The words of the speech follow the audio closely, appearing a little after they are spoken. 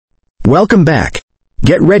Welcome back.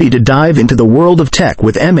 Get ready to dive into the world of tech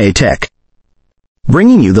with MA Tech,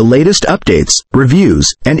 bringing you the latest updates,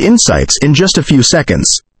 reviews, and insights in just a few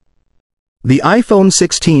seconds. The iPhone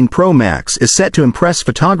 16 Pro Max is set to impress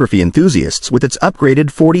photography enthusiasts with its upgraded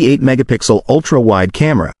 48-megapixel ultra-wide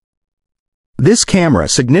camera. This camera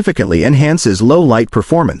significantly enhances low-light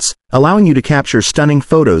performance, allowing you to capture stunning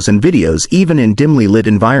photos and videos even in dimly lit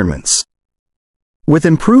environments. With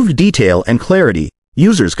improved detail and clarity,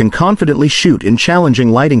 users can confidently shoot in challenging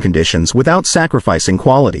lighting conditions without sacrificing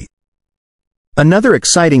quality. Another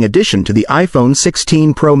exciting addition to the iPhone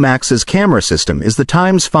 16 Pro Max's camera system is the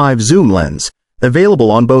x5 zoom lens, available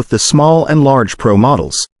on both the small and large Pro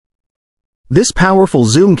models. This powerful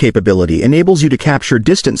zoom capability enables you to capture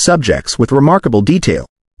distant subjects with remarkable detail,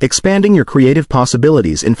 expanding your creative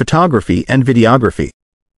possibilities in photography and videography.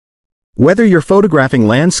 Whether you're photographing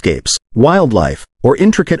landscapes, wildlife, or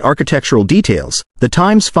intricate architectural details, the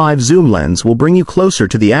x5 zoom lens will bring you closer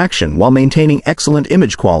to the action while maintaining excellent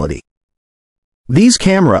image quality. These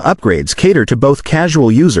camera upgrades cater to both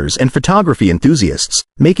casual users and photography enthusiasts,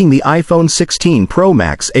 making the iPhone 16 Pro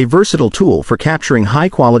Max a versatile tool for capturing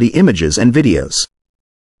high-quality images and videos.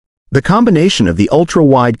 The combination of the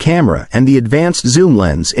ultra-wide camera and the advanced zoom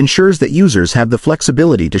lens ensures that users have the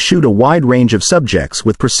flexibility to shoot a wide range of subjects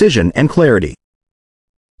with precision and clarity.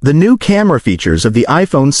 The new camera features of the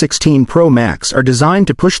iPhone 16 Pro Max are designed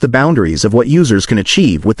to push the boundaries of what users can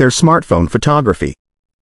achieve with their smartphone photography.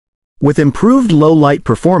 With improved low-light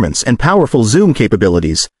performance and powerful zoom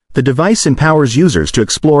capabilities, the device empowers users to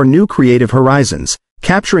explore new creative horizons,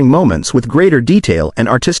 capturing moments with greater detail and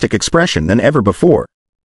artistic expression than ever before.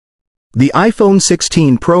 The iPhone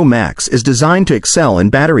 16 Pro Max is designed to excel in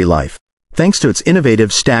battery life, thanks to its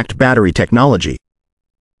innovative stacked battery technology.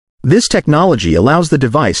 This technology allows the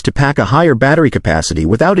device to pack a higher battery capacity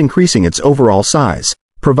without increasing its overall size,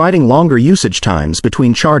 providing longer usage times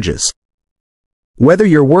between charges. Whether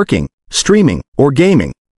you're working, streaming, or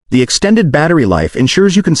gaming, the extended battery life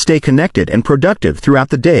ensures you can stay connected and productive throughout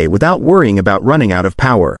the day without worrying about running out of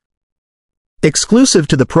power. Exclusive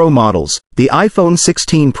to the Pro models, the iPhone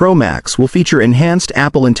 16 Pro Max will feature enhanced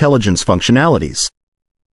Apple Intelligence functionalities.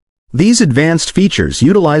 These advanced features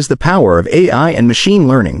utilize the power of AI and machine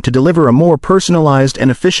learning to deliver a more personalized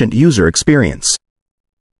and efficient user experience.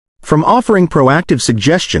 From offering proactive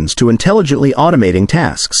suggestions to intelligently automating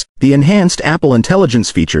tasks, the enhanced Apple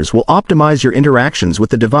Intelligence features will optimize your interactions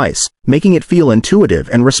with the device, making it feel intuitive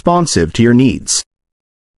and responsive to your needs.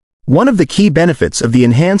 One of the key benefits of the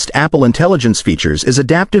enhanced Apple Intelligence features is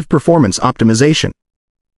adaptive performance optimization.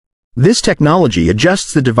 This technology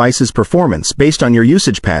adjusts the device's performance based on your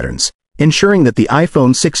usage patterns, ensuring that the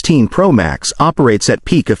iPhone 16 Pro Max operates at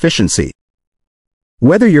peak efficiency.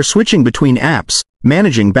 Whether you're switching between apps,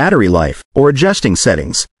 managing battery life, or adjusting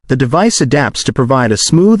settings, the device adapts to provide a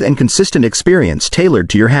smooth and consistent experience tailored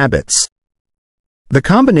to your habits. The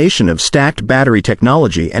combination of stacked battery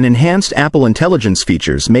technology and enhanced Apple Intelligence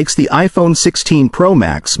features makes the iPhone 16 Pro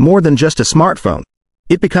Max more than just a smartphone.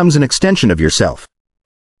 It becomes an extension of yourself.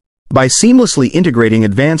 By seamlessly integrating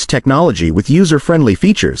advanced technology with user-friendly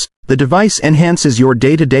features, the device enhances your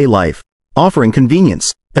day-to-day life, offering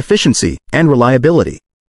convenience, efficiency, and reliability.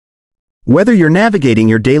 Whether you're navigating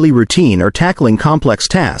your daily routine or tackling complex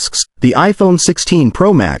tasks, the iPhone 16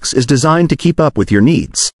 Pro Max is designed to keep up with your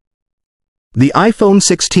needs. The iPhone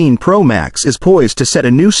 16 Pro Max is poised to set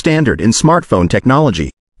a new standard in smartphone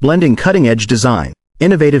technology, blending cutting-edge design,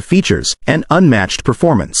 innovative features, and unmatched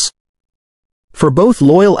performance. For both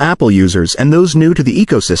loyal Apple users and those new to the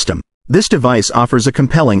ecosystem, this device offers a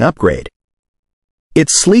compelling upgrade.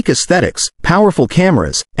 Its sleek aesthetics, powerful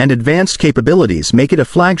cameras, and advanced capabilities make it a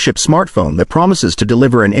flagship smartphone that promises to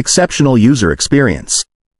deliver an exceptional user experience.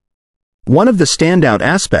 One of the standout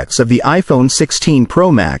aspects of the iPhone 16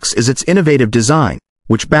 Pro Max is its innovative design,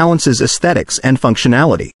 which balances aesthetics and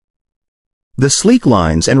functionality. The sleek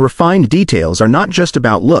lines and refined details are not just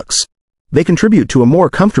about looks. They contribute to a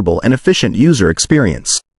more comfortable and efficient user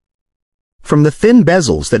experience. From the thin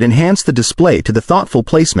bezels that enhance the display to the thoughtful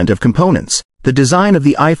placement of components, the design of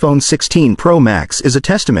the iPhone 16 Pro Max is a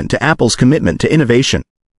testament to Apple's commitment to innovation.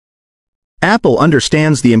 Apple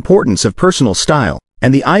understands the importance of personal style,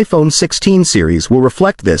 and the iPhone 16 series will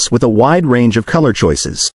reflect this with a wide range of color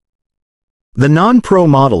choices. The non-Pro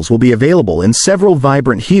models will be available in several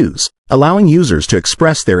vibrant hues, allowing users to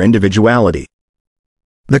express their individuality.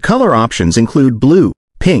 The color options include blue,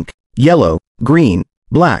 pink, yellow, green,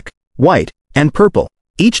 black, white, and purple,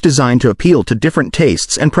 each designed to appeal to different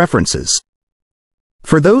tastes and preferences.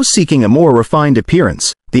 For those seeking a more refined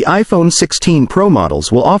appearance, the iPhone 16 Pro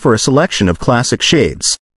models will offer a selection of classic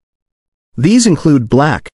shades. These include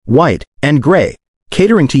black, white, and gray,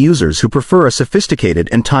 catering to users who prefer a sophisticated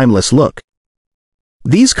and timeless look.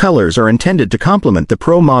 These colors are intended to complement the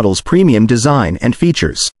Pro model's premium design and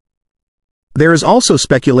features. There is also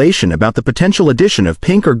speculation about the potential addition of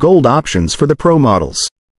pink or gold options for the Pro models.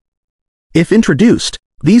 If introduced,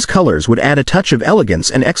 these colors would add a touch of elegance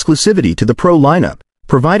and exclusivity to the Pro lineup,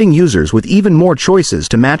 providing users with even more choices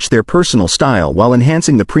to match their personal style while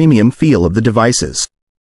enhancing the premium feel of the devices.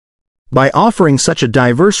 By offering such a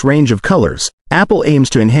diverse range of colors, Apple aims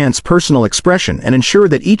to enhance personal expression and ensure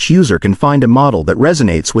that each user can find a model that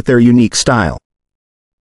resonates with their unique style.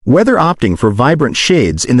 Whether opting for vibrant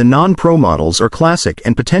shades in the non-Pro models or classic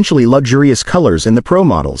and potentially luxurious colors in the Pro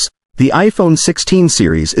models, the iPhone 16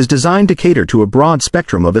 series is designed to cater to a broad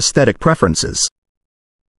spectrum of aesthetic preferences.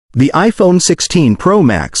 The iPhone 16 Pro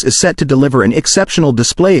Max is set to deliver an exceptional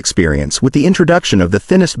display experience with the introduction of the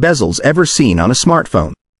thinnest bezels ever seen on a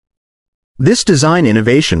smartphone. This design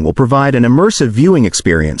innovation will provide an immersive viewing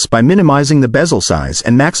experience by minimizing the bezel size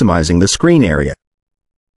and maximizing the screen area.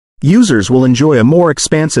 Users will enjoy a more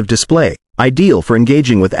expansive display, ideal for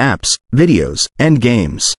engaging with apps, videos, and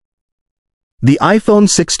games. The iPhone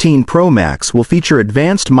 16 Pro Max will feature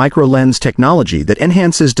advanced micro-lens technology that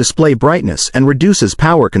enhances display brightness and reduces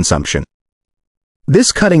power consumption.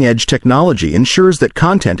 This cutting-edge technology ensures that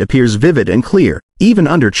content appears vivid and clear, even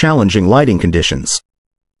under challenging lighting conditions.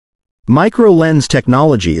 Micro-lens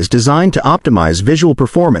technology is designed to optimize visual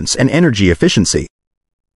performance and energy efficiency.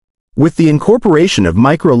 With the incorporation of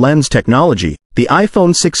micro-lens technology, the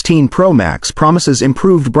iPhone 16 Pro Max promises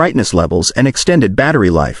improved brightness levels and extended battery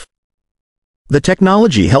life. The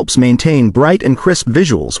technology helps maintain bright and crisp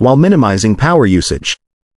visuals while minimizing power usage.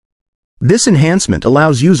 This enhancement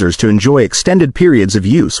allows users to enjoy extended periods of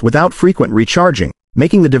use without frequent recharging,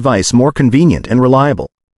 making the device more convenient and reliable.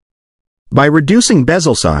 By reducing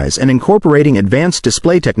bezel size and incorporating advanced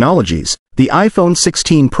display technologies, the iPhone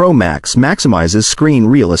 16 Pro Max maximizes screen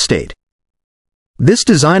real estate. This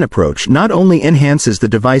design approach not only enhances the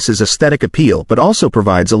device's aesthetic appeal but also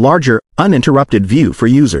provides a larger, uninterrupted view for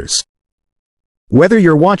users. Whether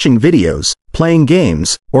you're watching videos, playing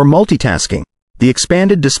games, or multitasking, the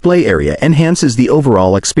expanded display area enhances the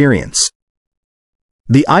overall experience.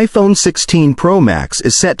 The iPhone 16 Pro Max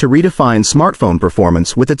is set to redefine smartphone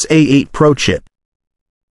performance with its A8 Pro chip.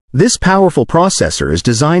 This powerful processor is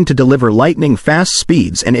designed to deliver lightning-fast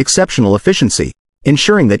speeds and exceptional efficiency,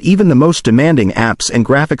 ensuring that even the most demanding apps and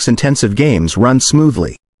graphics-intensive games run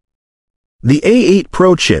smoothly. The A8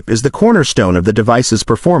 Pro chip is the cornerstone of the device's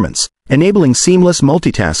performance, enabling seamless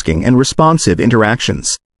multitasking and responsive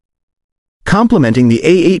interactions. Complementing the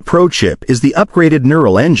A8 Pro chip is the upgraded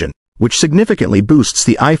Neural Engine, which significantly boosts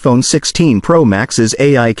the iPhone 16 Pro Max's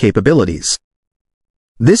AI capabilities.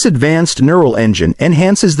 This advanced neural engine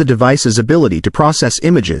enhances the device's ability to process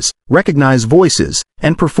images, recognize voices,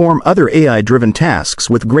 and perform other AI-driven tasks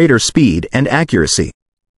with greater speed and accuracy.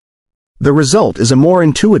 The result is a more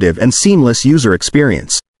intuitive and seamless user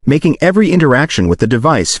experience, making every interaction with the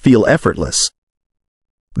device feel effortless.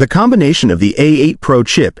 The combination of the A8 Pro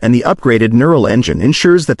chip and the upgraded Neural Engine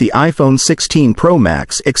ensures that the iPhone 16 Pro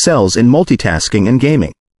Max excels in multitasking and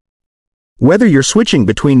gaming. Whether you're switching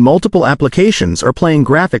between multiple applications or playing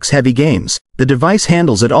graphics-heavy games, the device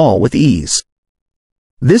handles it all with ease.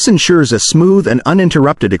 This ensures a smooth and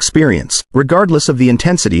uninterrupted experience, regardless of the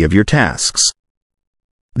intensity of your tasks.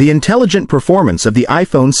 The intelligent performance of the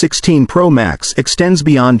iPhone 16 Pro Max extends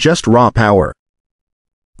beyond just raw power.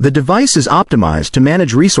 The device is optimized to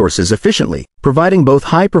manage resources efficiently, providing both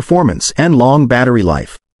high performance and long battery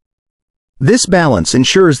life. This balance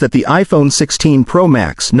ensures that the iPhone 16 Pro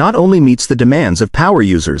Max not only meets the demands of power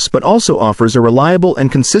users but also offers a reliable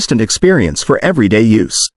and consistent experience for everyday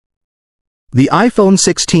use. The iPhone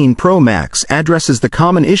 16 Pro Max addresses the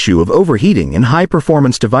common issue of overheating in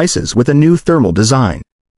high-performance devices with a new thermal design.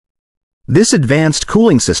 This advanced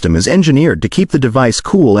cooling system is engineered to keep the device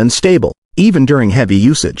cool and stable, even during heavy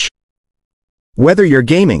usage. Whether you're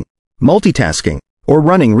gaming, multitasking, or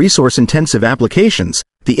running resource-intensive applications,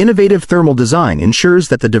 the innovative thermal design ensures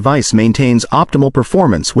that the device maintains optimal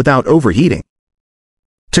performance without overheating.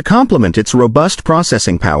 To complement its robust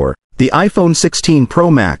processing power, the iPhone 16 Pro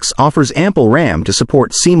Max offers ample RAM to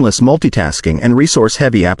support seamless multitasking and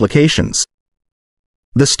resource-heavy applications.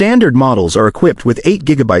 The standard models are equipped with 8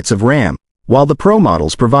 GB of RAM, while the Pro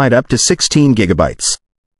models provide up to 16 GB.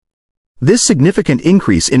 This significant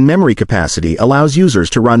increase in memory capacity allows users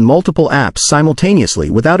to run multiple apps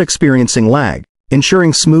simultaneously without experiencing lag,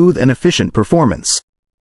 ensuring smooth and efficient performance.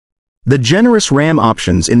 The generous RAM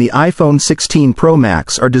options in the iPhone 16 Pro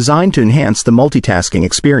Max are designed to enhance the multitasking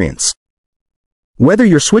experience. Whether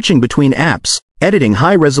you're switching between apps, editing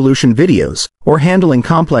high-resolution videos, or handling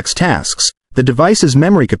complex tasks, the device's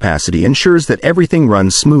memory capacity ensures that everything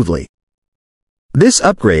runs smoothly. This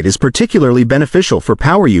upgrade is particularly beneficial for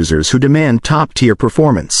power users who demand top-tier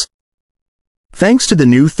performance. Thanks to the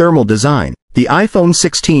new thermal design, the iPhone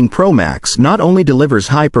 16 Pro Max not only delivers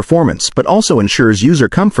high performance but also ensures user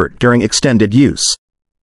comfort during extended use.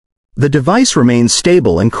 The device remains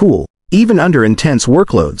stable and cool, even under intense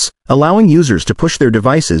workloads, allowing users to push their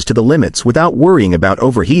devices to the limits without worrying about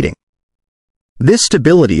overheating. This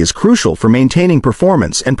stability is crucial for maintaining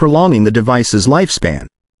performance and prolonging the device's lifespan.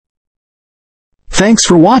 Thanks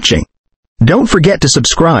for watching. Don't forget to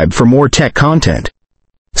subscribe for more tech content.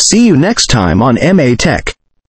 See you next time on MA Tech.